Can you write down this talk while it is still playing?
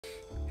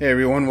Hey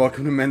everyone,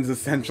 welcome to Men's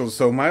Essentials.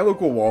 So my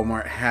local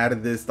Walmart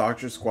had this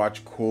Dr.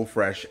 Squatch Cool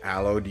Fresh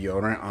Aloe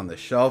deodorant on the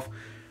shelf.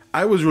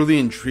 I was really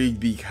intrigued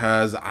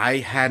because I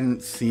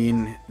hadn't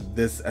seen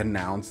this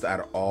announced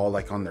at all,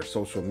 like on their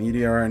social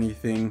media or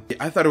anything.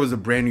 I thought it was a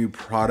brand new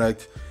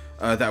product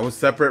that was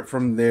separate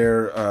from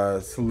their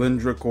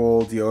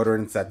cylindrical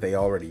deodorants that they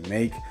already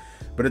make.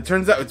 But it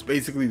turns out it's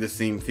basically the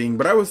same thing.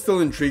 But I was still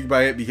intrigued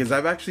by it because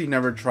I've actually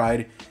never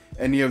tried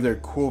any of their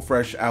Cool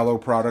Fresh Aloe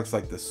products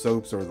like the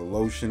soaps or the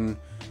lotion.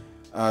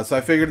 So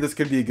I figured this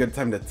could be a good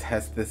time to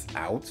test this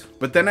out.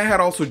 But then I had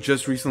also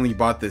just recently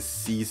bought this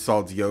sea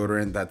salt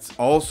deodorant that's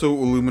also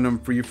aluminum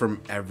free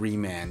from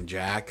Everyman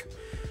Jack.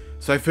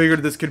 So I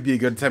figured this could be a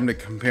good time to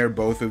compare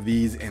both of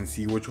these and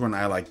see which one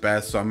I like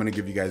best. So I'm going to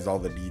give you guys all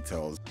the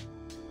details.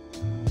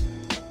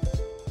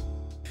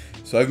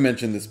 So I've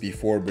mentioned this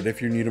before, but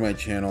if you're new to my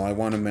channel, I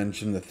want to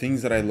mention the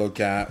things that I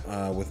look at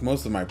with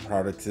most of my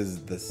products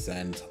is the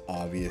scent,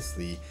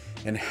 obviously,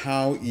 and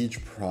how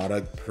each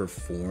product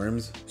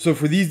performs. So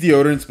for these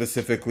deodorants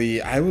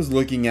specifically, I was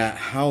looking at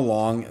how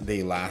long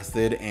they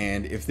lasted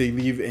and if they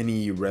leave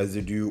any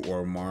residue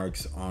or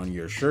marks on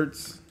your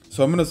shirts.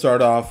 So I'm going to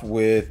start off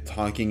with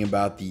talking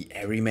about the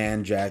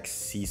Everyman Jack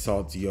Sea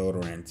Salt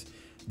deodorant.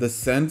 The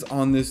scent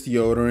on this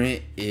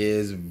deodorant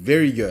is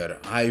very good.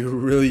 I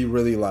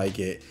really like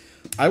it.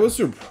 I was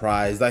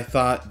surprised. I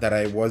thought that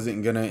I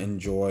wasn't gonna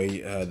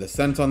enjoy the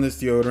scent on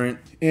this deodorant,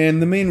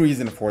 and the main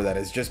reason for that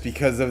is just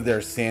because of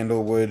their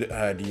sandalwood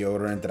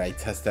deodorant that I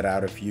tested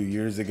out a few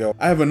years ago.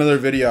 I have another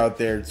video out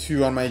there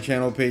too on my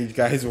channel page,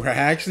 guys, where I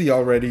actually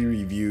already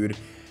reviewed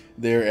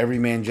their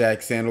Everyman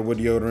Jack sandalwood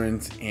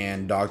deodorant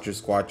and Dr.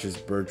 Squatch's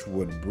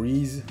Birchwood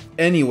Breeze.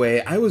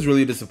 Anyway, I was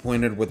really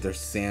disappointed with their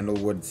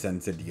sandalwood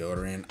scented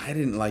deodorant. I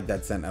didn't like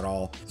that scent at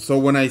all. So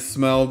when I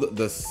smelled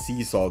the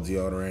sea salt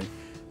deodorant,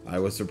 I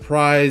was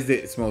surprised.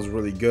 It smells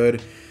really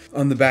good.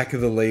 On the back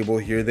of the label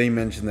here, they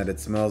mention that it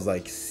smells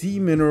like sea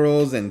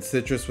minerals and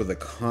citrus with a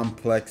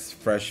complex,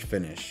 fresh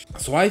finish.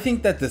 So I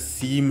think that the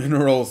sea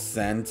mineral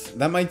scent,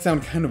 that might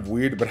sound kind of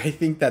weird, but I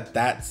think that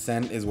that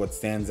scent is what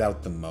stands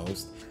out the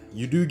most.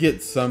 You do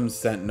get some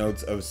scent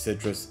notes of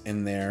citrus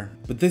in there,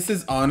 but this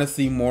is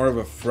honestly more of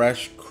a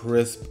fresh,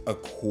 crisp,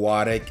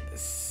 aquatic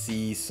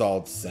sea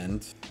salt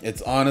scent.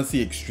 It's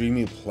honestly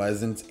extremely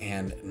pleasant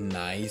and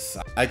nice.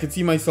 I could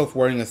see myself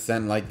wearing a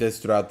scent like this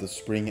throughout the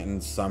spring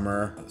and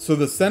summer. So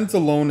the scent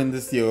alone in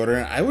this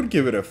deodorant, I would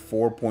give it a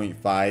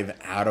 4.5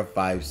 out of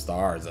 5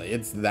 stars.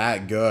 It's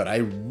that good. I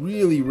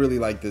really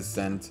like this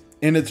scent.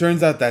 And it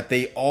turns out that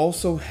they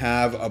also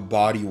have a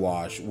body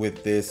wash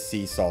with this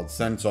sea salt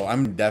scent, so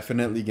I'm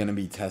definitely going to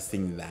be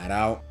testing that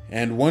out.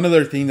 And one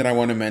other thing that I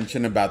want to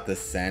mention about the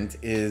scent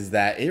is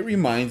that it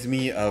reminds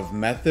me of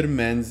Method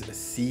Men's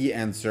Sea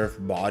and Surf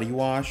body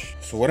wash.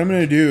 So what I'm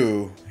going to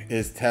do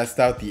is test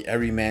out the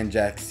Everyman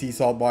Jack Sea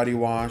Salt body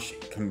wash,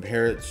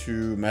 compare it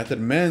to Method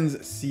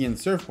Men's Sea and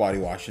Surf body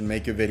wash, and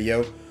make a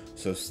video.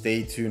 So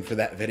stay tuned for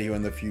that video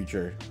in the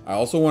future. I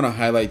also want to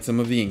highlight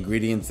some of the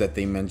ingredients that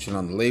they mention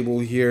on the label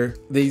here.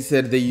 They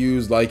said they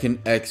use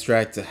lichen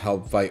extract to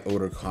help fight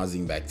odor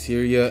causing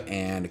bacteria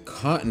and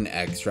cotton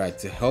extract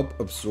to help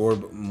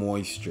absorb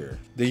moisture.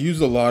 They use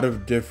a lot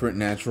of different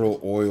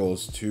natural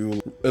oils too.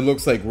 It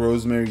looks like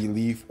rosemary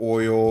leaf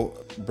oil,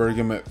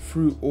 bergamot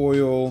fruit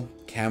oil,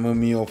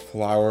 chamomile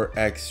flower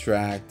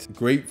extract,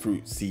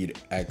 grapefruit seed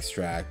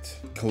extract,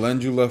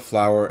 calendula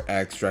flower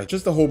extract,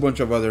 just a whole bunch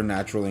of other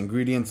natural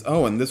ingredients.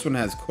 Oh, and this one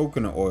has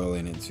coconut oil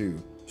in it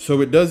too. So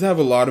it does have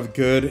a lot of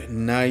good,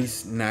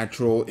 nice,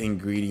 natural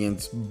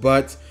ingredients,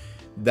 but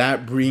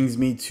that brings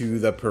me to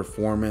the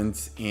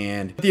performance,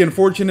 and the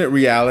unfortunate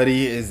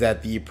reality is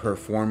that the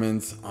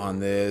performance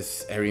on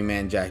this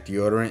Everyman Jack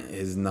deodorant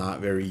is not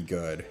very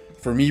good.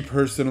 For me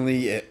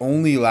personally, it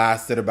only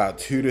lasted about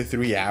 2 to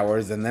 3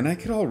 hours, and then I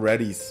could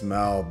already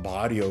smell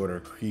body odor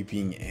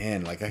creeping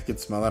in. Like I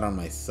could smell it on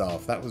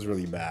myself. That was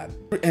really bad.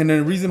 And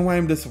the reason why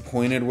I'm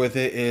disappointed with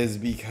it is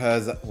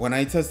because when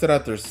I tested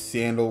out their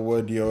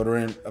sandalwood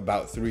deodorant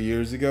about 3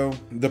 years ago,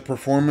 the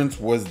performance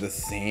was the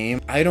same.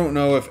 I don't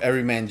know if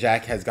Everyman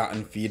Jack has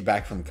gotten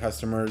feedback from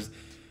customers.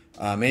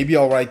 Maybe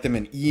I'll write them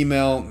an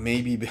email.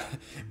 Maybe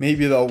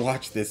they'll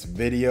watch this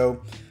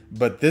video.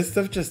 But this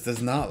stuff just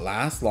does not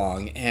last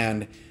long,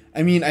 and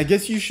I mean, I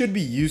guess you should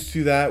be used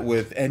to that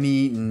with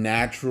any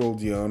natural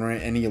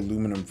deodorant, any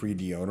aluminum free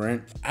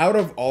deodorant. Out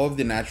of all of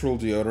the natural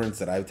deodorants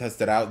that I've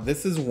tested out,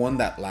 this is one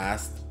that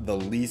lasts the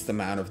least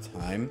amount of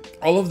time.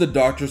 All of the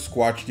Dr.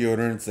 Squatch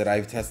deodorants that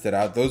I've tested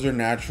out, those are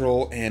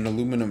natural and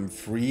aluminum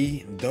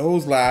free.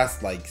 Those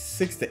last like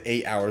 6 to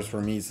 8 hours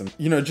for me.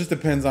 You know, it just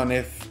depends on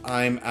if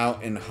I'm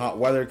out in hot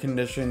weather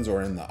conditions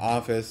or in the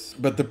office.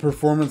 But the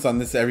performance on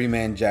this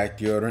Everyman Jack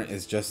deodorant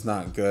is just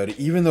not good.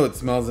 Even though it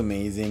smells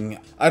amazing,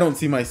 I don't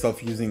see myself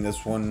using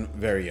this one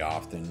very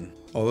often.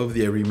 All of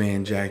the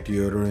Everyman Jack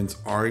deodorants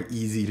are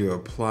easy to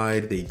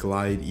apply, they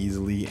glide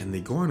easily, and they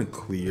go on a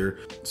clear,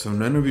 so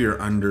none of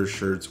your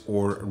undershirts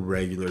or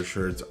regular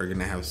shirts are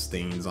gonna have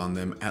stains on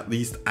them. At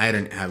least I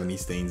didn't have any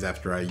stains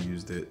after I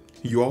used it.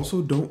 You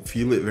also don't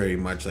feel it very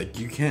much. Like,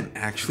 you can't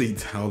actually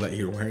tell that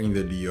you're wearing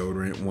the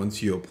deodorant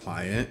once you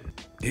apply it.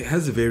 It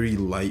has a very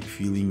light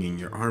feeling in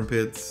your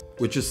armpits,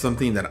 which is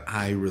something that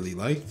I really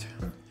liked.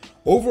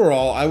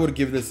 Overall, I would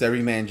give this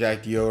Everyman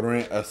Jack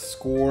deodorant a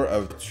score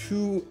of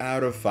 2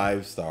 out of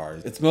 5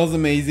 stars. It smells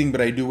amazing,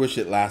 but I do wish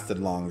it lasted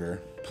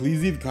longer.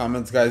 Please leave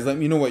comments, guys. Let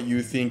me know what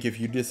you think. If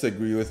you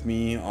disagree with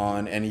me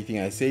on anything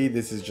I say,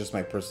 this is just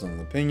my personal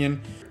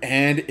opinion.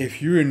 And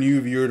if you're a new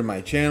viewer to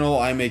my channel,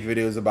 I make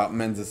videos about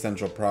men's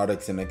essential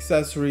products and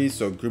accessories.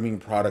 So grooming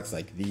products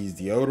like these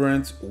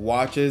deodorants,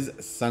 watches,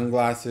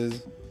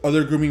 sunglasses,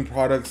 other grooming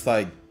products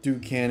like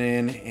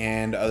Cannon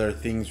and other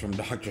things from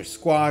Dr.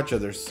 Squatch,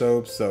 other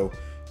soaps. So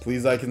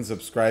please like and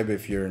subscribe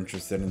if you're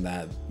interested in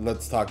that.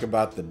 Let's talk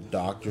about the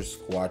Dr.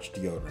 Squatch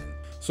deodorant.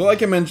 So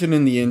like I mentioned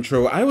in the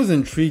intro, I was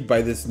intrigued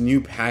by this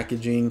new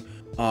packaging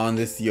on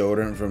this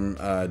deodorant from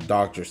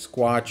Dr.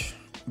 Squatch,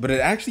 but it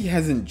actually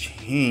hasn't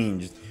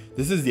changed.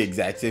 This is the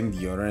exact same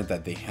deodorant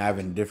that they have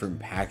in different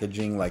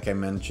packaging, like I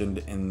mentioned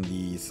in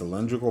the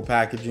cylindrical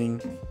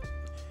packaging.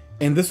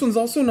 And this one's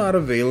also not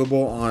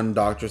available on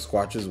Dr.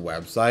 Squatch's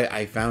website.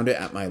 I found it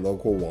at my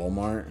local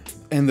Walmart.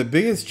 And the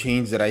biggest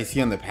change that I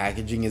see on the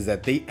packaging is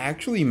that they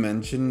actually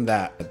mentioned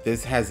that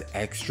this has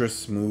extra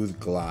smooth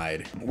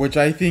glide, which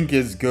I think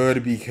is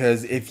good,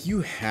 because if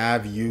you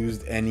have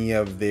used any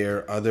of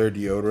their other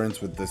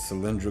deodorants with the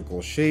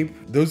cylindrical shape,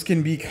 those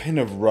can be kind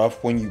of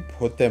rough when you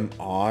put them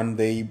on.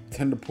 They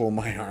tend to pull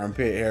my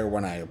armpit hair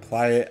when I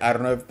apply it. I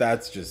don't know if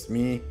that's just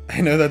me. I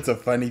know that's a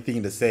funny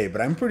thing to say,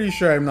 but I'm pretty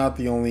sure I'm not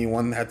the only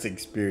one that's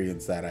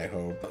experienced that, I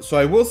hope. So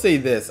I will say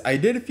this, I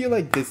did feel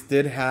like this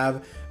did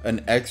have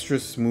an extra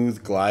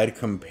smooth glide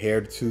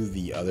compared to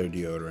the other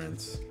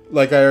deodorants.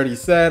 Like I already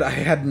said, I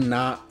had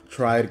not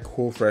tried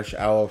Cool Fresh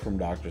Aloe from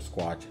Dr.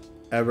 Squatch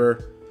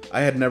ever. I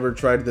had never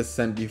tried this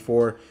scent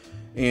before,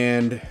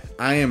 and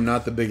I am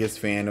not the biggest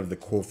fan of the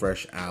Cool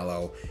Fresh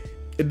Aloe.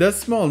 It does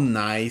smell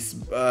nice,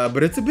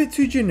 but it's a bit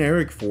too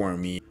generic for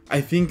me. I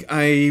think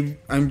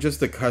I'm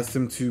just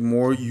accustomed to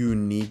more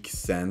unique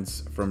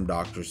scents from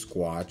Dr.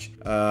 Squatch.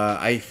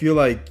 I feel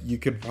like you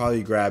could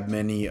probably grab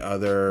many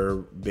other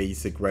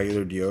basic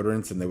regular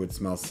deodorants and they would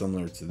smell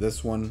similar to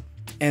this one.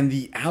 And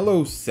the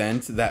aloe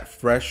scent, that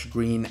fresh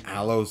green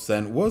aloe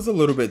scent, was a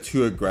little bit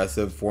too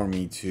aggressive for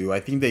me too. I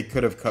think they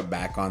could have cut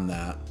back on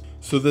that.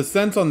 So the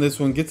scent on this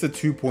one gets a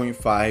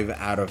 2.5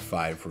 out of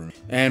 5 for me.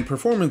 And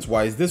performance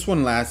wise, this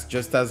one lasts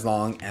just as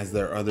long as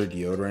their other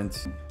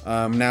deodorants.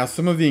 Now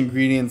some of the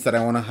ingredients that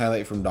I want to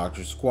highlight from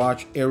Dr.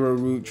 Squatch: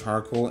 arrowroot,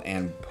 charcoal,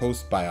 and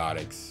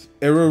postbiotics.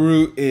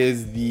 Arrowroot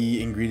is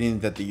the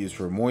ingredient that they use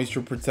for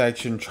moisture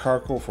protection,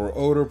 charcoal for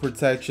odor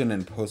protection,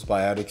 and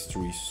postbiotics to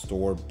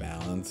restore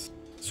balance.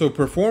 So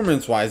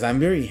performance wise,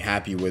 I'm very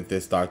happy with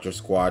this Dr.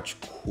 Squatch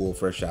Cool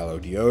Fresh Aloe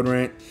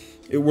deodorant.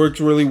 It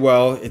works really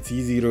well. It's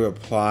easy to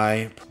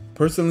apply.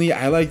 Personally,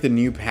 I like the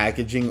new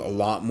packaging a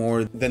lot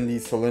more than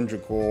these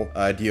cylindrical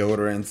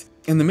deodorants.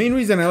 And the main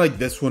reason I like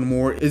this one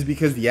more is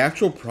because the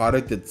actual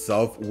product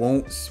itself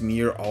won't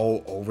smear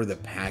all over the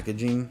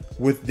packaging.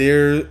 With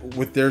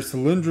their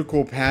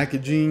cylindrical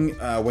packaging,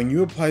 when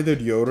you apply the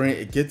deodorant,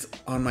 it gets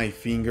on my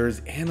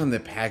fingers and on the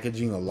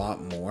packaging a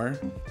lot more.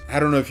 I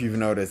don't know if you've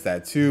noticed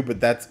that too, but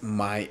that's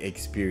my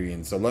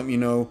experience. So let me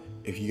know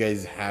if you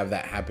guys have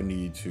that happen to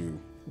you too.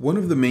 One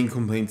of the main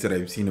complaints that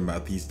I've seen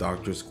about these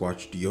Dr.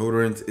 Squatch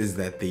deodorants is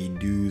that they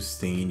do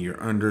stain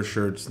your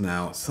undershirts.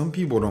 Now, some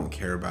people don't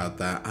care about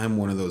that. I'm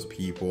one of those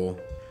people.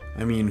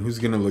 I mean, who's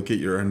gonna look at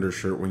your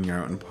undershirt when you're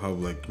out in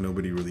public?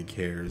 Nobody really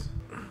cares.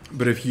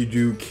 But if you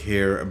do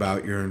care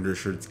about your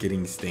undershirts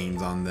getting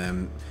stains on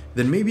them,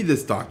 then maybe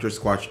this Dr.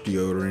 Squatch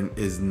deodorant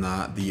is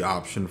not the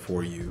option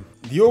for you.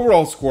 The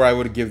overall score I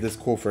would give this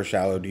Cool Fresh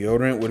Aloe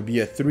deodorant would be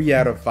a 3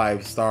 out of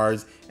 5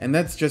 stars, and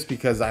that's just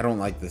because I don't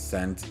like the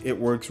scent. It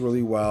works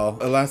really well.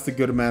 It lasts a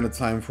good amount of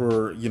time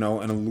for, you know,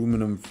 an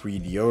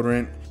aluminum-free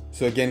deodorant.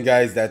 So again,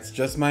 guys, that's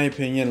just my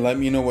opinion. Let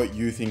me know what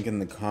you think in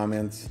the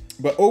comments.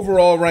 But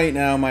overall, right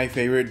now, my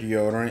favorite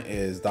deodorant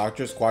is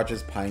Dr.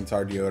 Squatch's Pine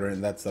Tar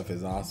deodorant. That stuff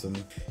is awesome.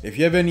 If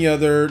you have any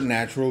other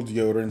natural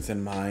deodorants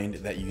in mind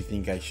that you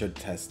think I should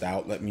test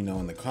out, let me know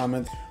in the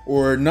comments.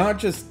 Or not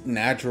just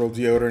natural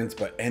deodorants,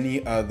 but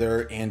any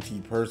other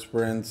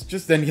antiperspirants,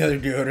 just any other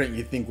deodorant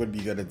you think would be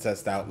good to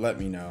test out, let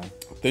me know.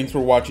 Thanks for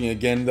watching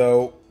again,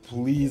 though.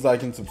 Please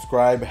like and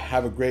subscribe.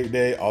 Have a great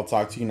day. I'll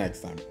talk to you next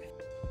time.